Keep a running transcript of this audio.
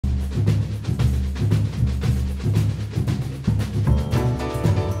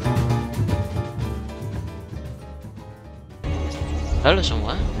Halo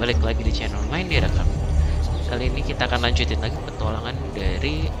semua, balik lagi di channel Main Direkam. Kali ini kita akan lanjutin lagi petualangan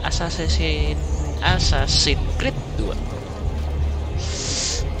dari Assassin's Creed 2.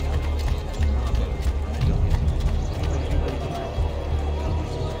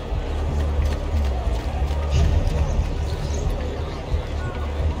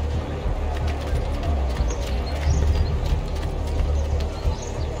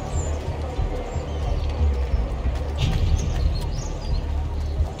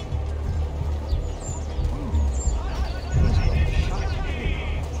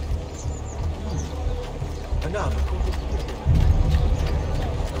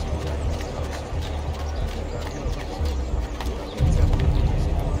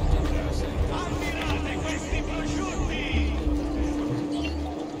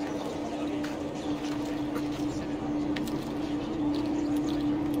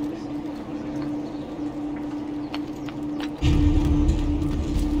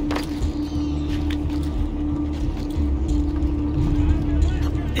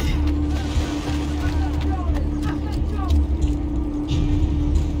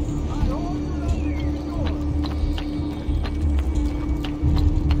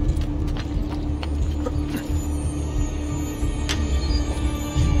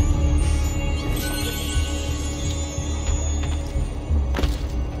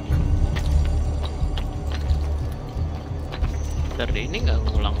 Dari ini nggak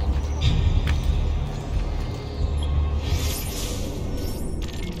ngulang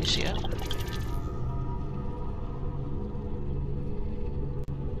misi ya.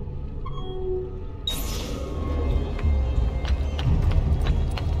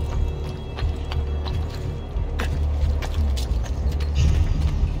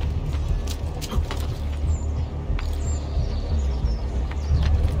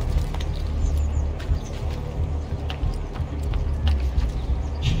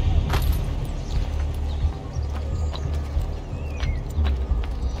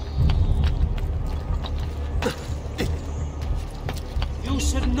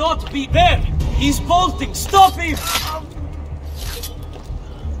 Not be there! He's bolting! Stop him!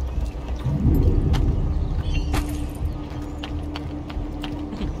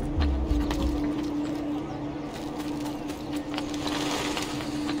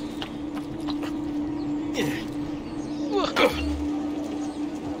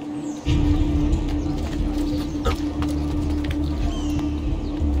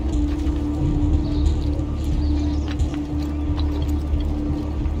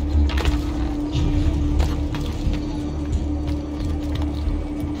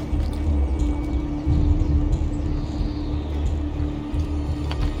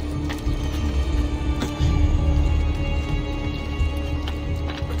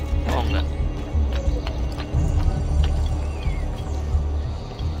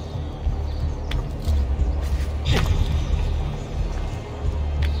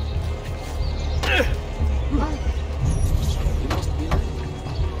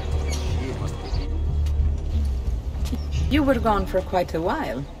 You were gone for quite a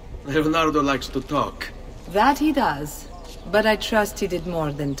while. Leonardo likes to talk. That he does. But I trust he did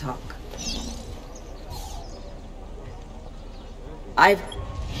more than talk. I've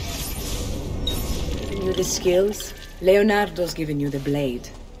given you the skills. Leonardo's given you the blade.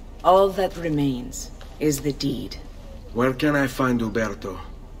 All that remains is the deed. Where can I find Uberto?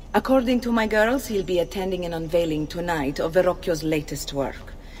 According to my girls, he'll be attending an unveiling tonight of Verrocchio's latest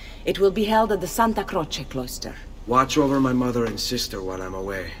work. It will be held at the Santa Croce cloister. Watch over my mother and sister while I'm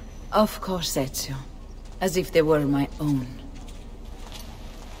away. Of course, Ezio. As if they were my own.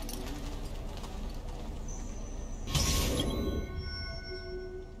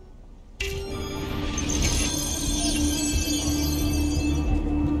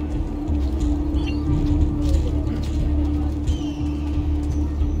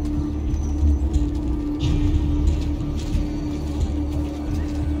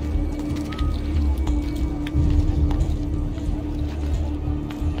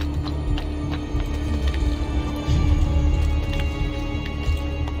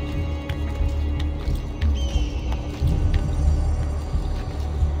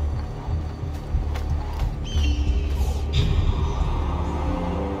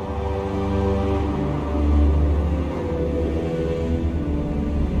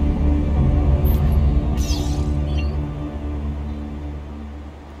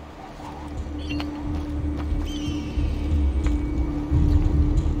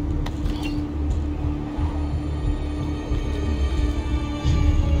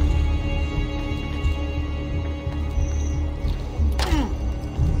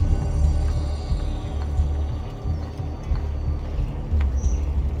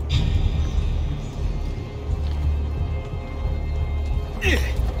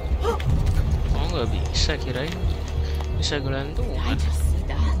 Oh, nggak bisa, kirain bisa Did I gelantungan. just see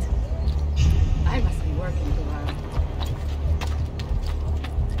that? I must be working too hard.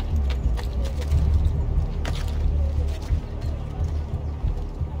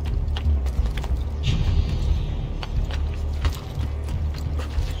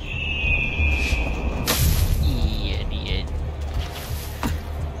 Iya dia.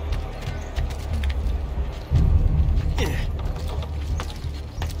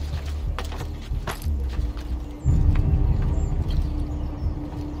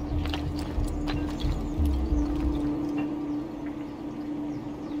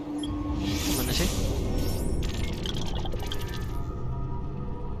 Mana sih?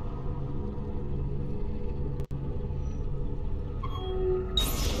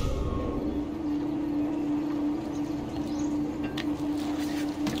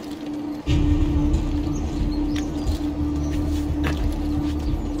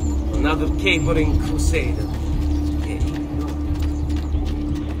 Another capering crusader. Okay.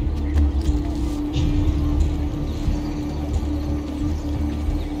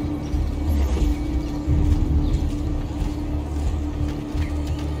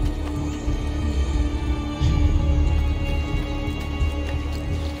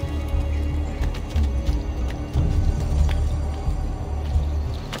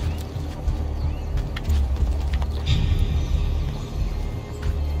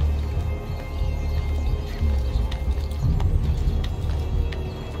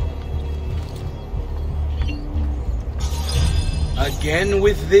 Again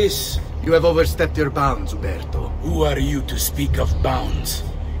with this? You have overstepped your bounds, Uberto. Who are you to speak of bounds?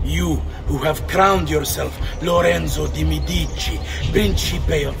 You who have crowned yourself Lorenzo di Medici,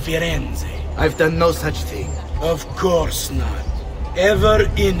 Principe of Firenze. I've done no such thing. Of course not. Ever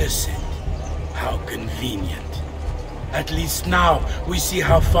innocent. How convenient. At least now we see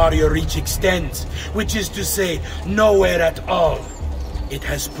how far your reach extends, which is to say, nowhere at all. It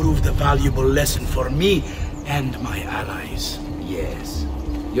has proved a valuable lesson for me and my allies. Yes.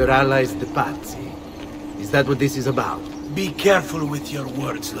 Your allies, the Pazzi. Is that what this is about? Be careful with your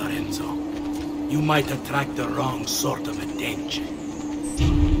words, Lorenzo. You might attract the wrong sort of attention.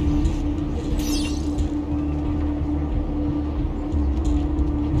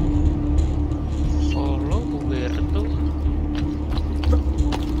 Follow Uberto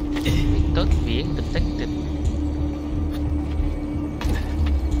without being detected.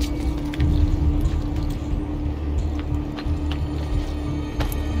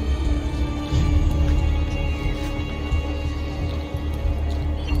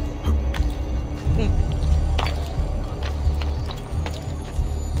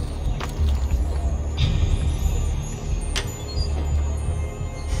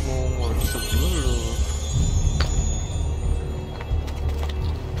 Mau masuk dulu.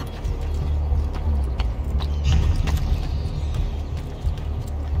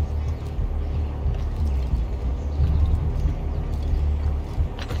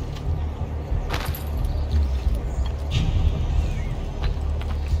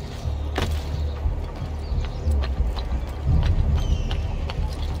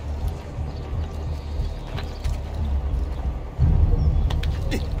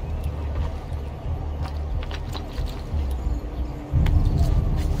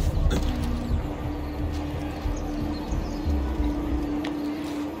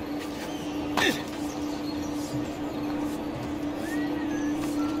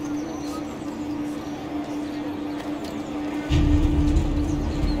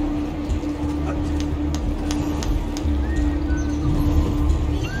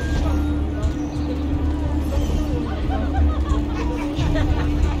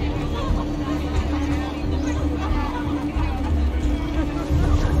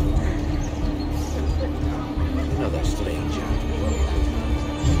 Another stranger.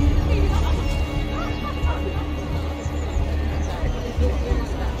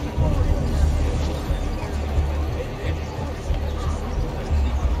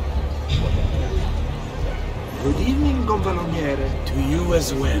 Good evening, Gonfaloniere. To you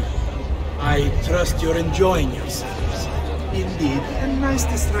as well. I trust you're enjoying yourselves. Indeed, a nice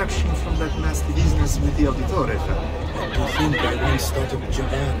distraction from that nasty business with the Auditore family. To think I once thought of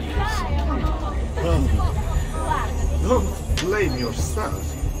Giovanni's. Don't blame yourself.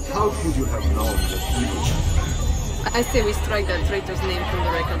 How could you have known that he would? I say we strike that traitor's name from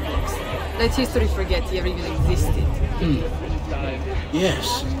the record books. Let history forget he ever even existed.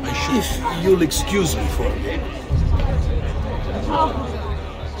 Yes, I should. If you'll excuse me for a minute.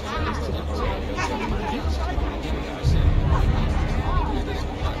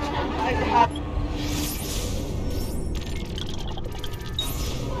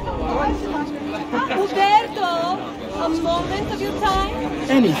 moment of your time?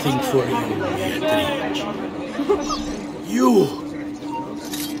 Anything for you, Beatrice. You!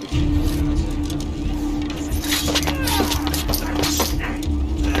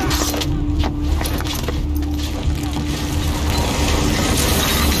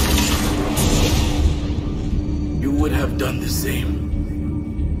 You would have done the same.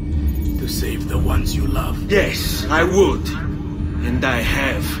 To save the ones you love. Yes, I would. And I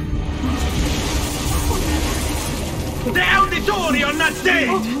have. The auditori are not dead!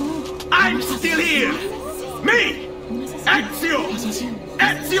 I'm still here! Me! Ezio!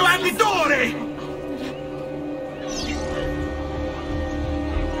 Ezio Auditore!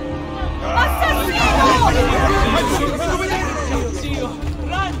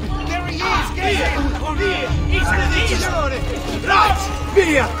 Run! There he is! Get him! Via! He's the Run!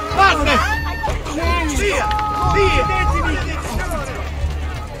 Via! Vattene! Via! Via!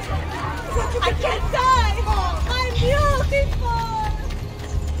 I can't die! I'm beautiful!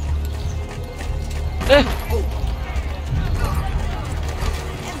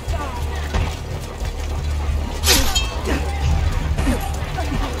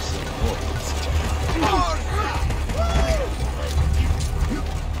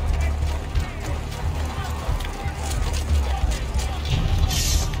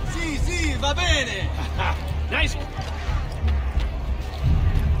 Sì, va bene! Nice!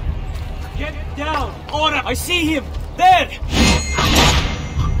 Get down! Ora! I see him! There!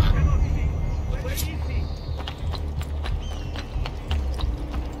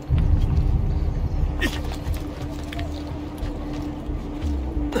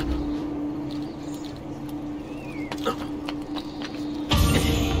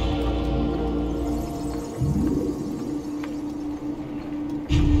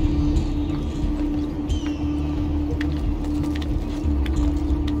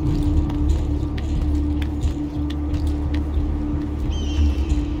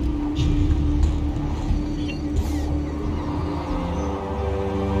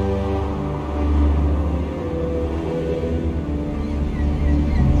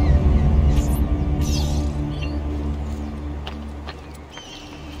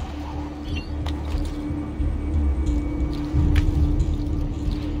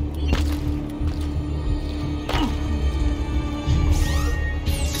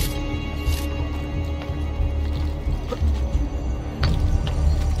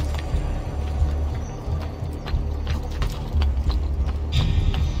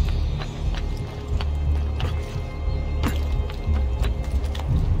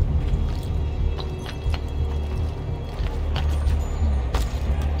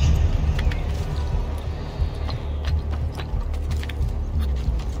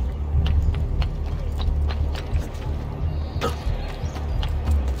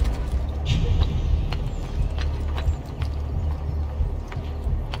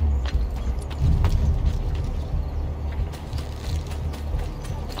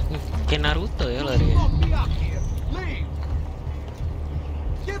 Kayak Naruto ya lari ya.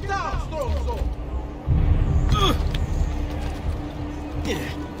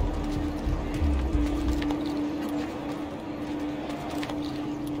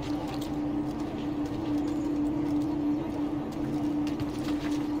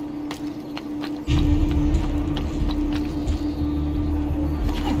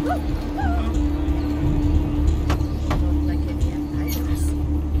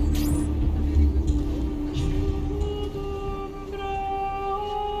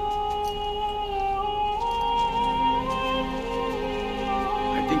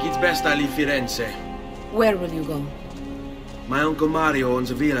 Best I leave Firenze. Where will you go? My uncle Mario owns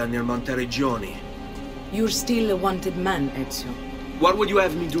a villa near Monteregioni. You're still a wanted man, Ezio. What would you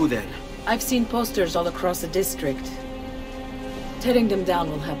have me do then? I've seen posters all across the district. Tearing them down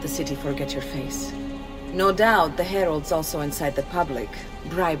will have the city forget your face. No doubt the heralds also incite the public,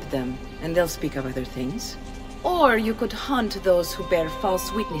 bribe them, and they'll speak of other things. Or you could hunt those who bear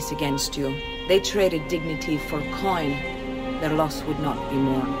false witness against you. They traded dignity for coin. Their loss would not be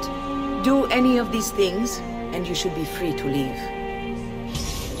mourned. Do any of these things, and you should be free to leave.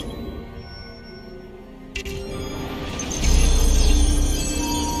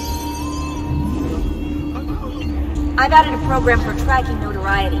 I've added a program for tracking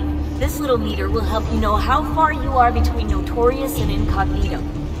notoriety. This little meter will help you know how far you are between notorious and incognito.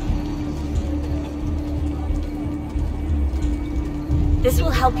 This will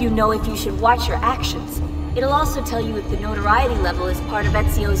help you know if you should watch your actions. It'll also tell you if the notoriety level is part of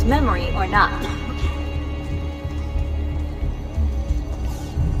Ezio's memory or not.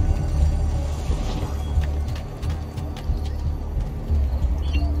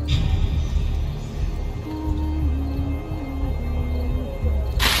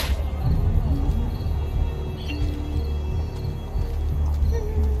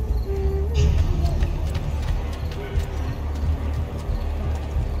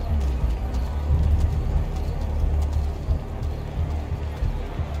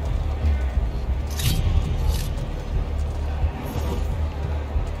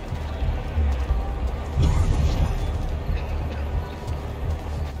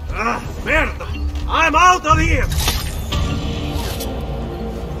 Ah, merda! I'm out of here!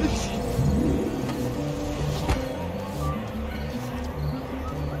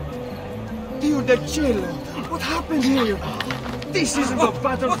 Dio del cielo! What happened here? This isn't a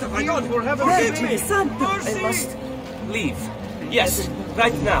battlefield for heaven's sake! I must leave. Yes,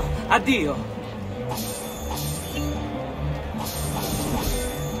 right now. Addio.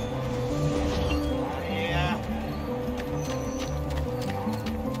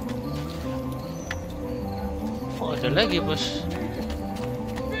 Oh, ada lagi, bos.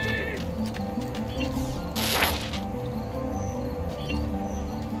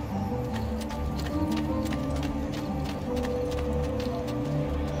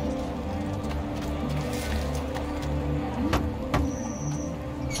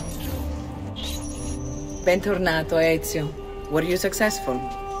 Bentornato, Ezio. Were you successful?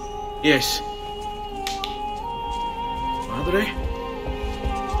 Yes. Madre?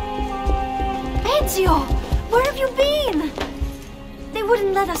 Ezio! Where have you been? They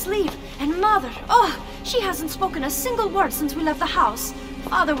wouldn't let us leave. And Mother, oh, she hasn't spoken a single word since we left the house.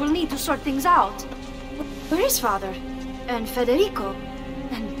 Father will need to sort things out. Where is Father? And Federico?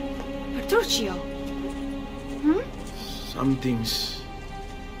 And Petruccio? Hmm? Something's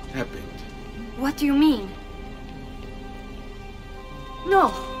happened. What do you mean?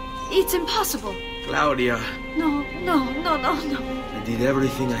 No, it's impossible. Claudia. No. I did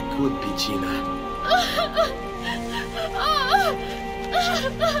everything I could, Piccina.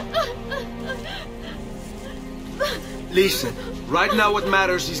 Listen, right now what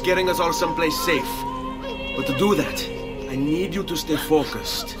matters is getting us all someplace safe. But to do that, I need you to stay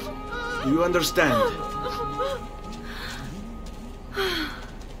focused. Do you understand?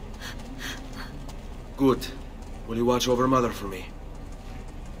 Good. Will you watch over Mother for me?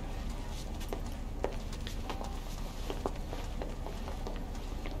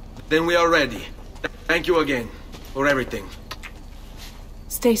 Then we are ready. Thank you again for everything.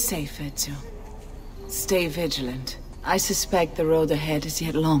 Stay safe, Ezio. Stay vigilant. I suspect the road ahead is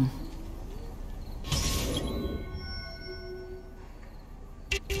yet long.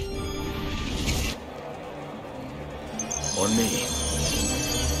 On me.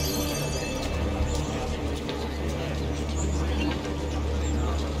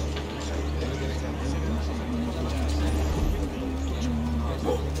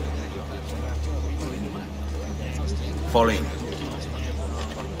 Fall in.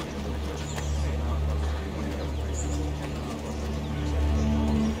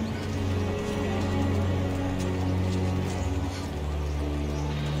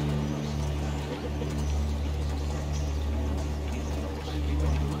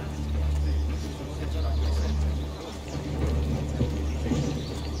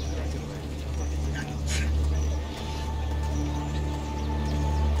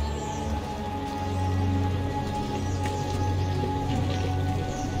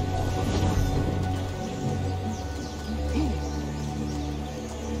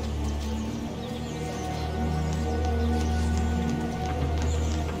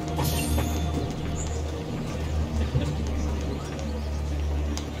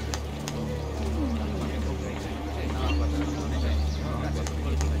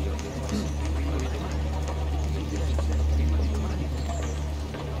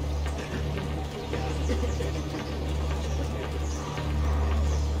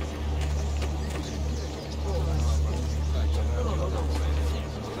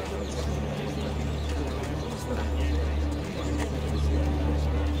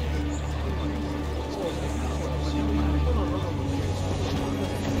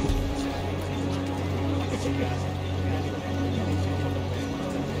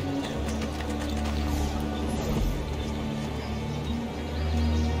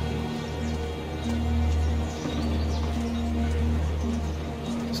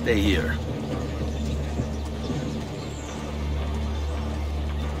 Stay here.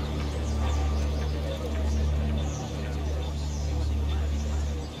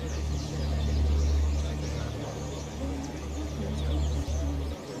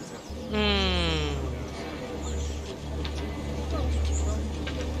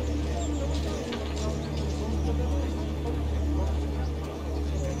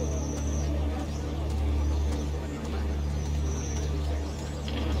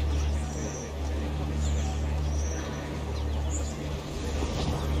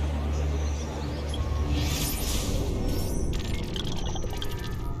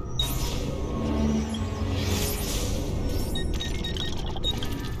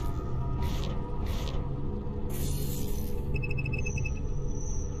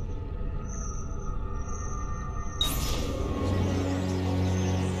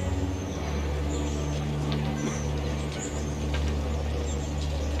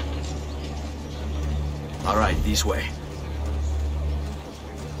 All right, this way.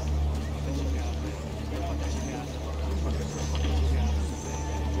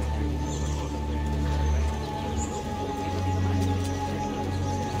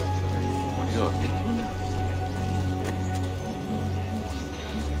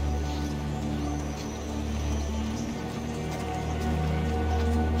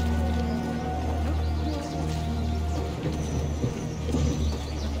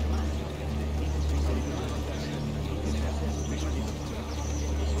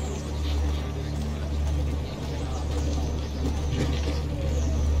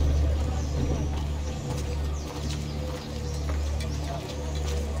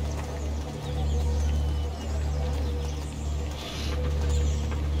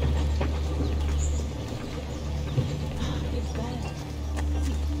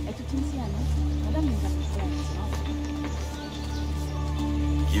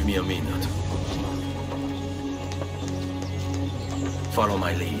 Give me a minute. Follow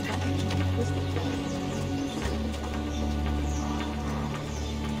my lead.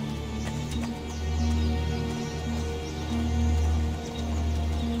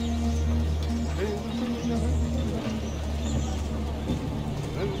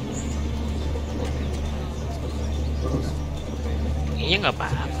 Kayaknya nggak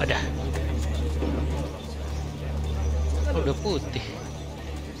apa-apa dah. Udah putih.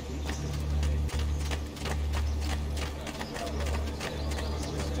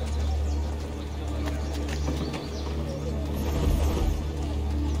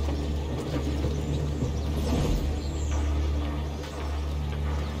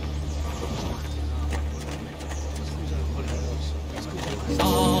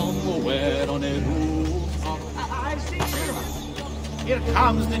 Here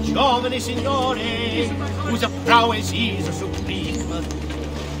comes the giovane signore, whose prowess is supreme.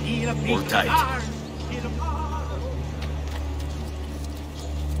 Hold tight.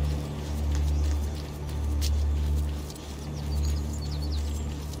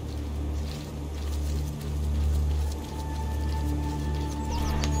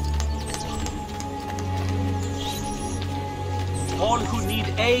 All who need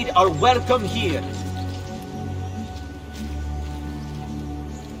aid are welcome here.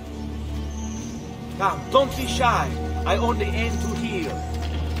 Come, don't be shy. I only aim to heal.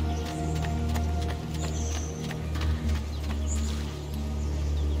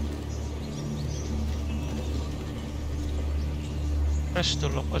 Press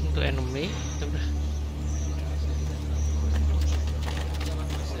to lock onto enemy.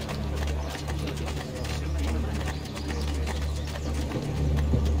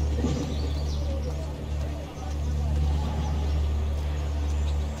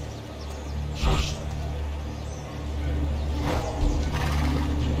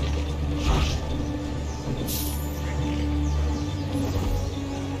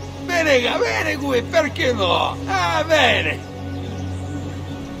 Bene qui, perché no? Ah, bene!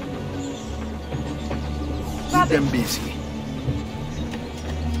 Keep them busy.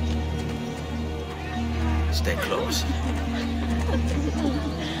 Stay close.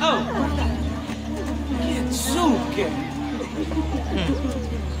 Oh! Kitsuke!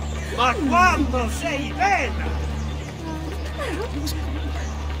 Ma quanto sei bella!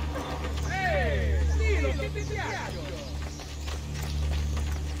 Dillo che ti piace!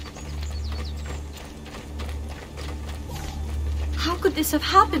 How could this have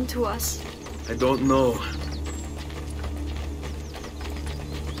happened to us? I don't know.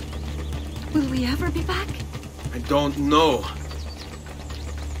 Will we ever be back? I don't know.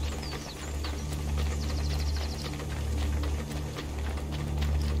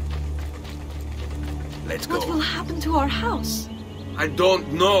 Let's go. What will happen to our house? I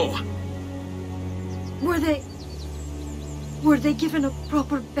don't know. Were they given a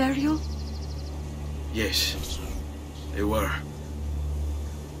proper burial? Yes, they were.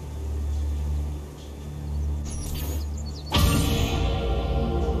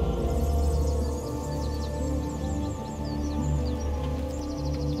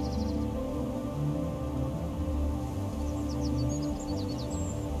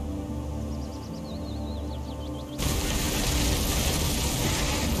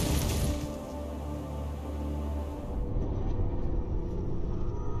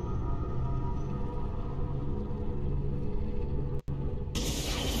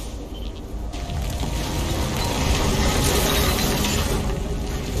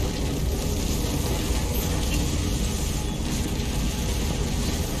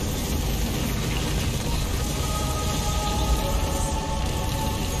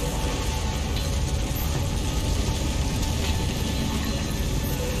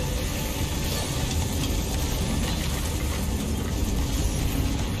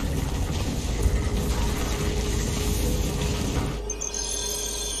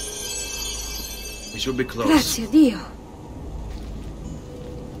 We should be close. Grazie Dio.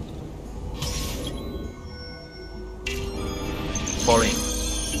 Fall in.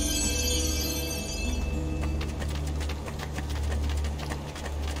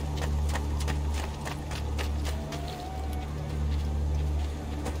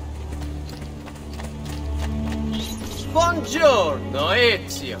 Buongiorno,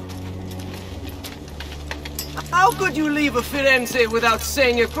 Ezio. How could you leave a Firenze without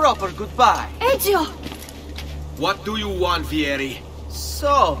saying a proper goodbye? Ezio! What do you want, Vieri?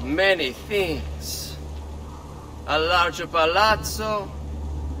 So many things. A larger palazzo,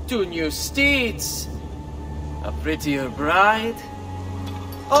 2 new steeds, a prettier bride.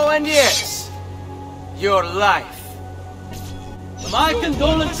 Oh, and yes, your life. My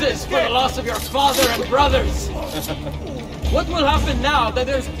condolences for the loss of your father and brothers. What will happen now that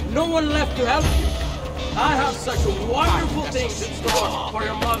there's no one left to help you? I have such wonderful things in store for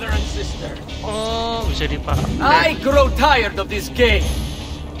your mother and sister. Oh, bisa dipahami. I grow tired of this game.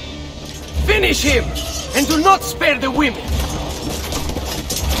 Finish him, and do not spare the women.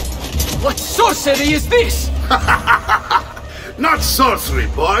 What sorcery is this? Not sorcery,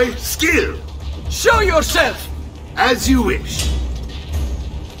 boy. Skill. Show yourself. As you wish.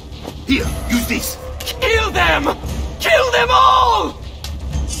 Here, use this. Kill them! Kill them all!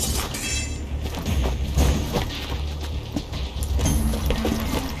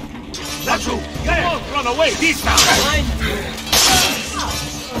 That's you! You won't run away this time!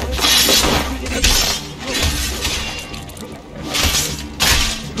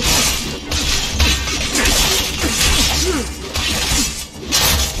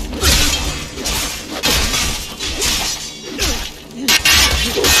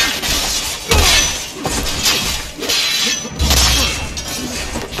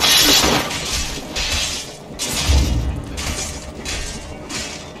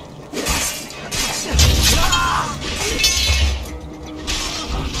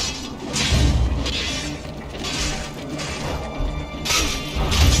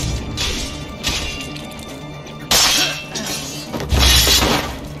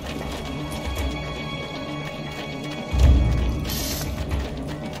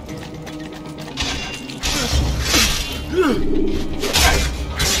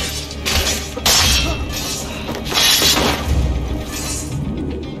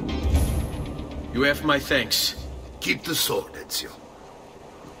 You have my thanks. Keep the sword, Ezio.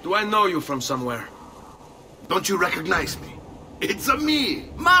 Do I know you from somewhere? Don't you recognize me? It's me,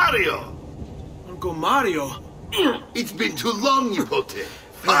 Mario! Uncle Mario? It's been too long, Nipote.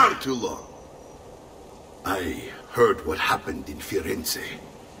 Far too long. I heard what happened in Firenze.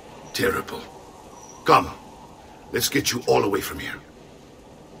 Terrible. Come, let's get you all away from here.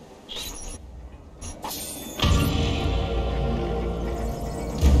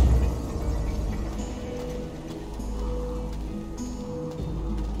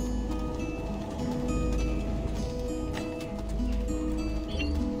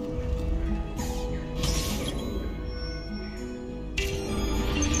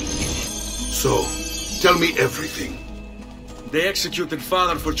 So, tell me everything. They executed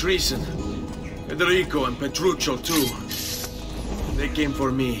father for treason. Federico and Petruccio too. They came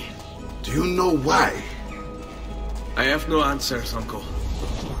for me. Do you know why? I have no answers, Uncle.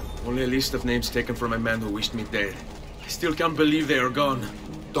 Only a list of names taken from a man who wished me dead. I still can't believe they are gone.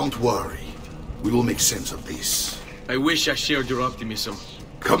 Don't worry. We will make sense of this. I wish I shared your optimism.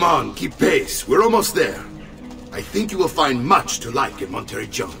 Come on, keep pace. We're almost there. I think you will find much to like in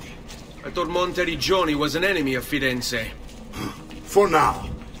Monteriggioni. I thought Monteriggioni was an enemy of Firenze. For now.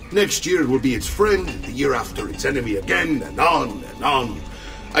 Next year it will be its friend, the year after its enemy again, and on and on.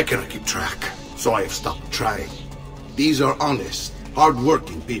 I cannot keep track, so I have stopped trying. These are honest,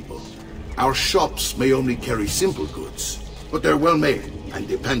 hard-working people. Our shops may only carry simple goods, but they're well-made and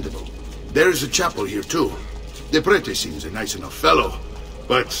dependable. There is a chapel here too. The prete seems a nice enough fellow,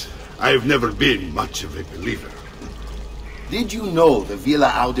 but I've never been much of a believer. Did you know the Villa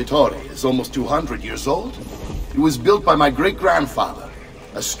Auditore is almost 200 years old? It was built by my great-grandfather,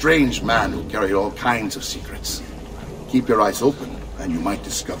 a strange man who carried all kinds of secrets. Keep your eyes open, and you might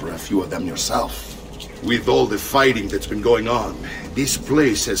discover a few of them yourself. With all the fighting that's been going on, this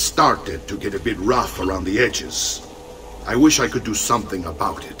place has started to get a bit rough around the edges. I wish I could do something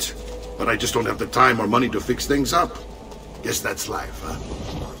about it, but I just don't have the time or money to fix things up. Guess that's life, huh?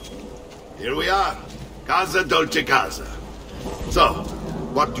 Here we are. Casa Dolce Casa. So,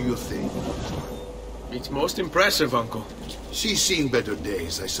 what do you think? It's most impressive, Uncle. She's seen better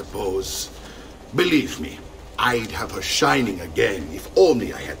days, I suppose. Believe me, I'd have her shining again if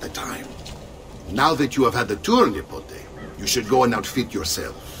only I had the time. Now that you have had the tour, Nipote, you should go and outfit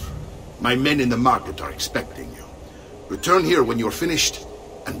yourself. My men in the market are expecting you. Return here when you're finished,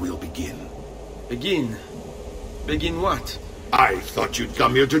 and we'll begin. Begin? Begin what? I thought you'd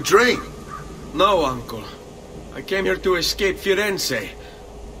come here to train. No, Uncle. I came here to escape Firenze.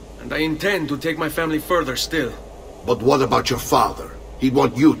 And I intend to take my family further still. But what about your father? He'd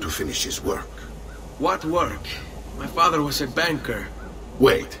want you to finish his work. What work? My father was a banker.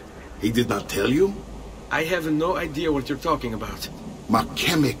 Wait, he did not tell you? I have no idea what you're talking about. Ma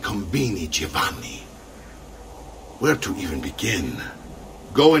che me combini, Giovanni? Where to even begin?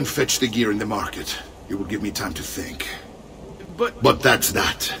 Go and fetch the gear in the market. It will give me time to think. But that's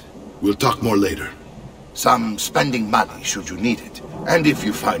that. We'll talk more later. Some spending money should you need it. And if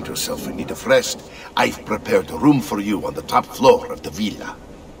you find yourself in need of rest, I've prepared a room for you on the top floor of the villa.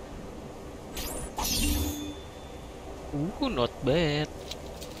 Not bad.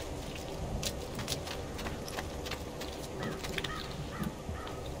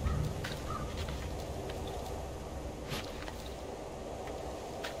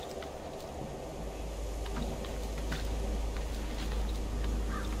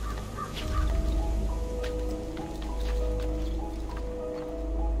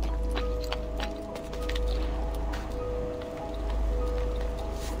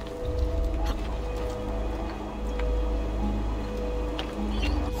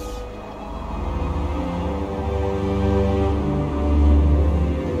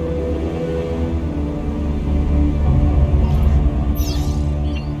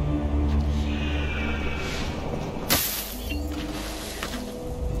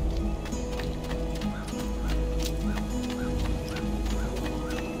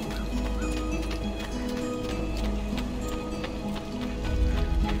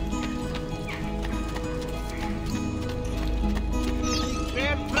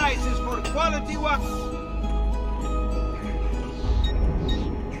 Quality work.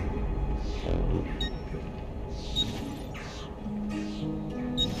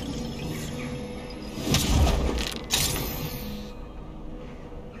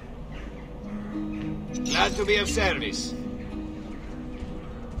 Glad to be of service.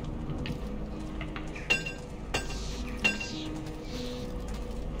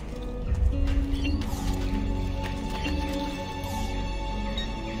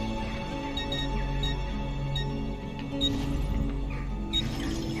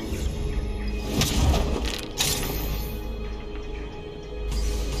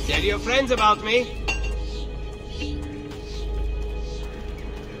 Tell your friends about me.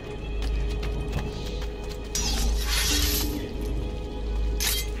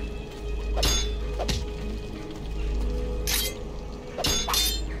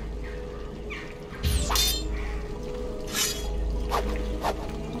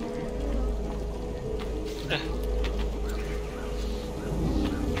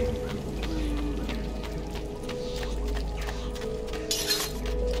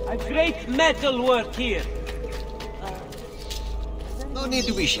 Great metal work here. No need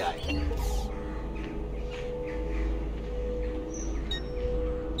to be shy.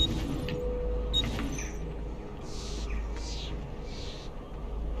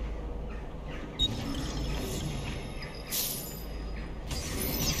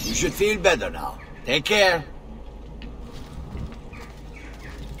 You should feel better now. Take care.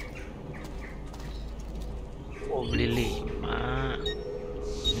 Oh, beli 5.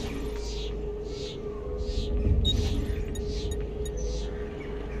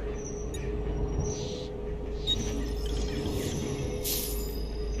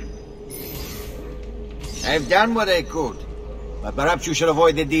 I've done what I could, but perhaps you should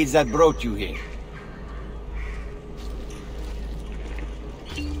avoid the deeds that brought you here.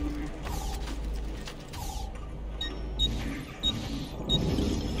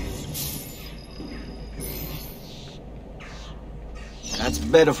 That's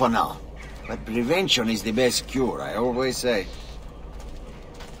better for now, but prevention is the best cure, I always say.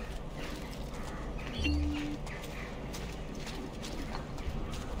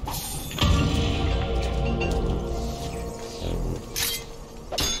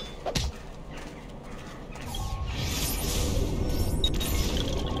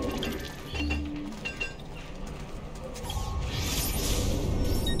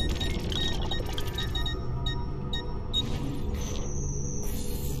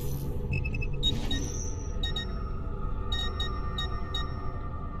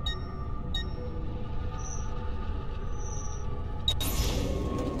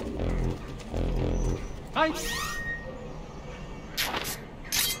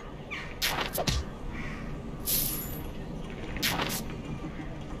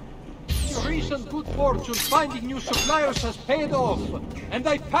 Your recent good fortune finding new suppliers has paid off, and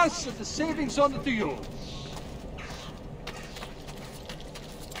I pass the savings on to you.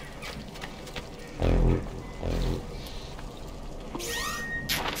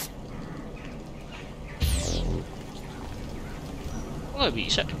 Nggak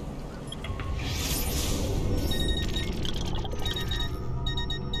bisa.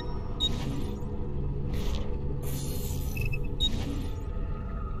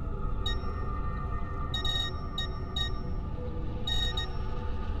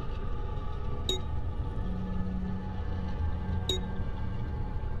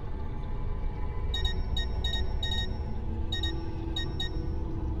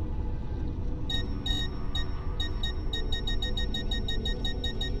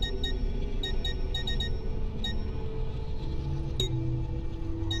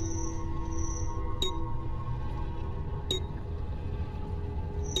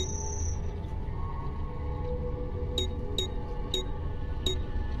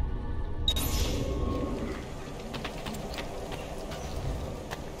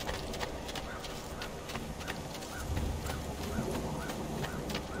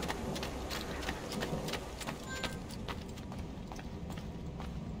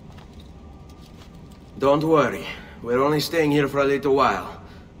 Don't worry. We're only staying here for a little while.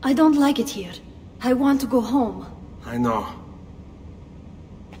 I don't like it here. I want to go home. I know.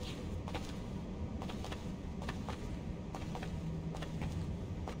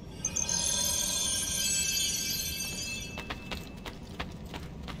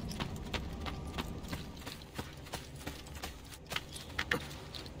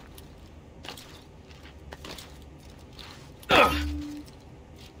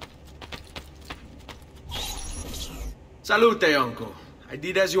 Salute, uncle. I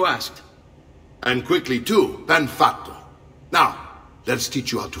did as you asked. And quickly too, ben fatto. Now, let's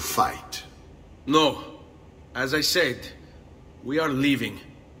teach you how to fight. No. As I said, we are leaving.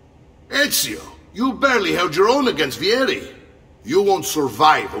 Ezio, you barely held your own against Vieri. You won't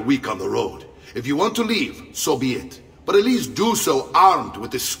survive a week on the road. If you want to leave, so be it. But at least do so armed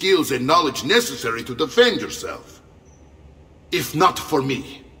with the skills and knowledge necessary to defend yourself. If not for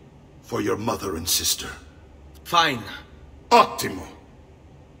me, for your mother and sister. Fine. Ottimo.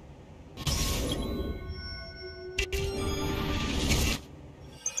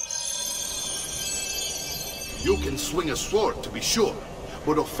 You can swing a sword, to be sure,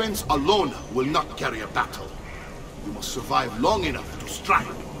 but offense alone will not carry a battle. You must survive long enough to strike.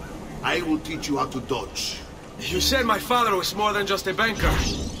 I will teach you how to dodge. You said my father was more than just a banker.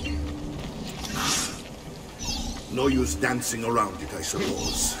 No use dancing around it, I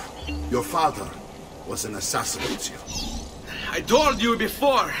suppose. Your father was an assassin, Ezio. I told you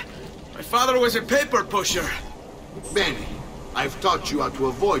before. My father was a paper pusher. Bene. I've taught you how to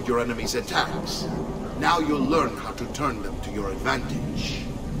avoid your enemy's attacks. Now you'll learn how to turn them to your advantage.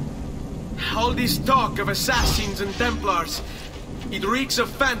 All this talk of assassins and Templars, it reeks of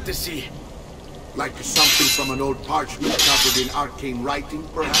fantasy. Like something from an old parchment covered in arcane writing,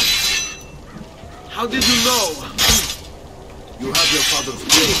 perhaps? How did you know? You have your father's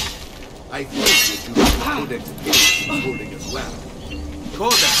blade. I think that you have a codex he's holding as well.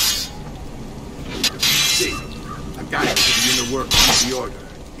 Codex? See, a guide to the inner workings of the Order.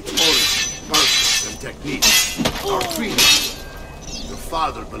 Its origin, purpose, and techniques. Our creed. Your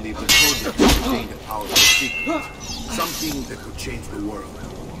father believed the codex contained a powerful secret. Something that could change the world.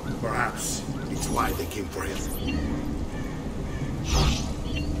 Perhaps it's why they came for him.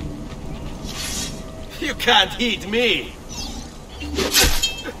 You can't eat me!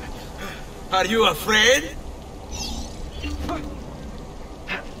 Are you afraid?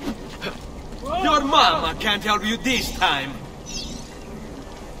 Your mama can't help you this time.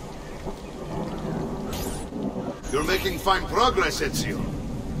 You're making fine progress, Ezio.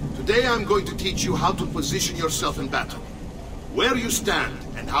 Today I'm going to teach you how to position yourself in battle. Where you stand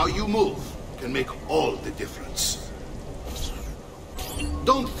and how you move can make all the difference.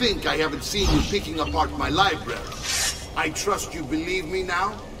 Don't think I haven't seen you picking apart my library. I trust you believe me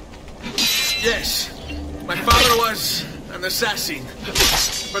now? Yes. My father was an assassin.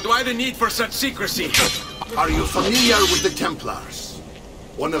 But why the need for such secrecy? Are you familiar with the Templars?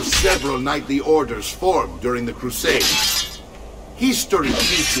 One of several knightly orders formed during the Crusades. History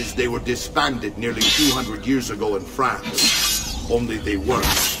teaches they were disbanded nearly 200 years ago in France. Only they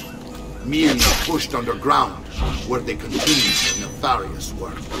weren't. Merely pushed underground, where they continued their nefarious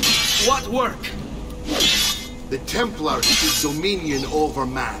work. What work? The Templars seek dominion over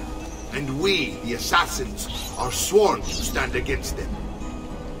man, and we, the assassins, are sworn to stand against them.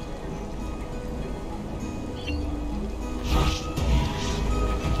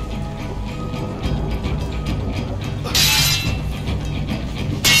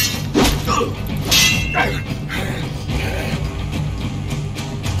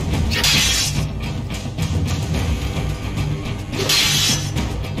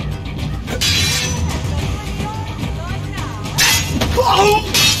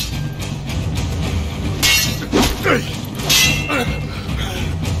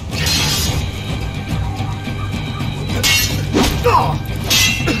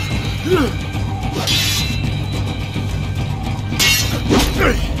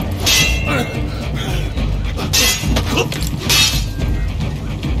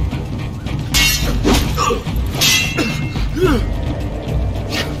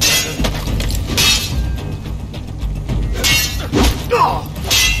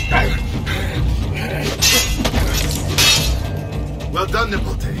 Well done,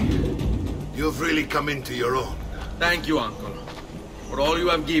 Nipote. You've really come into your own. Thank you, Uncle, for all you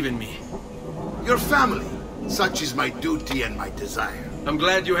have given me. Your family. Such is my duty and my desire. I'm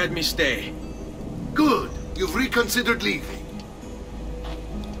glad you had me stay. Good. You've reconsidered leaving.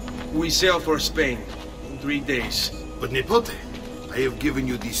 We sail for Spain in 3 days. But Nipote, I have given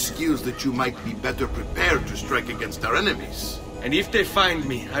you these skills that you might be better prepared to strike against our enemies. And if they find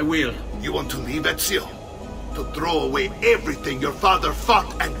me, I will. You want to leave, Ezio? To throw away everything your father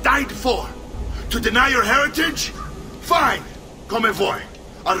fought and died for? To deny your heritage? Fine. Come vuoi.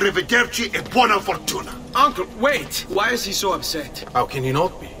 Arrivederci e buona fortuna. Uncle, wait! Why is he so upset? How can he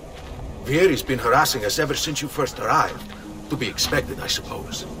not be? Vieri's been harassing us ever since you first arrived. To be expected, I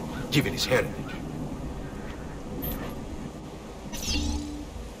suppose, given his heritage.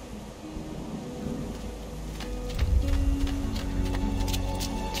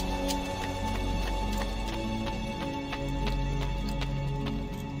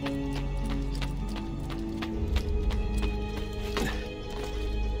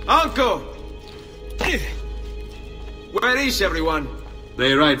 Uncle! Where is everyone?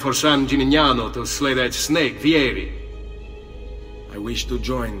 They ride for San Gimignano to slay that snake, Vieri. I wish to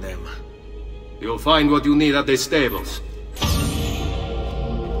join them. You'll find what you need at the stables.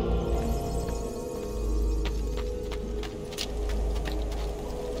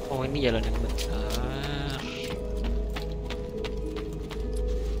 Oh, ini jalan yang besar.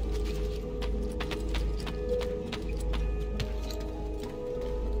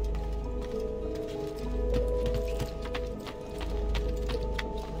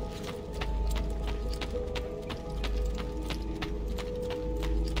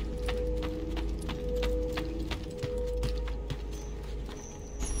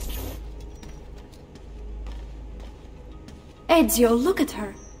 Ezio, look at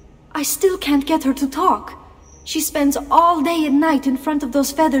her. I still can't get her to talk. She spends all day and night in front of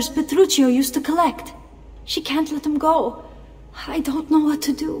those feathers Petruchio used to collect. She can't let them go. I don't know what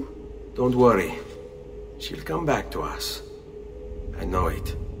to do. Don't worry. She'll come back to us. I know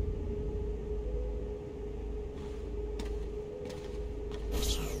it.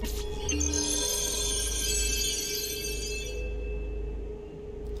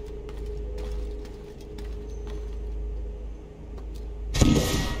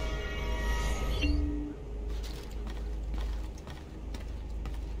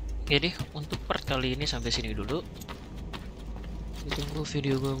 Oke deh, untuk part kali ini sampai sini dulu. Tunggu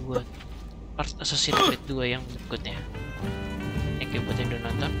video gue buat part Assassin's Creed 2 yang berikutnya. Thank you buat yang udah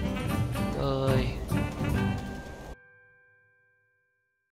nonton. Bye.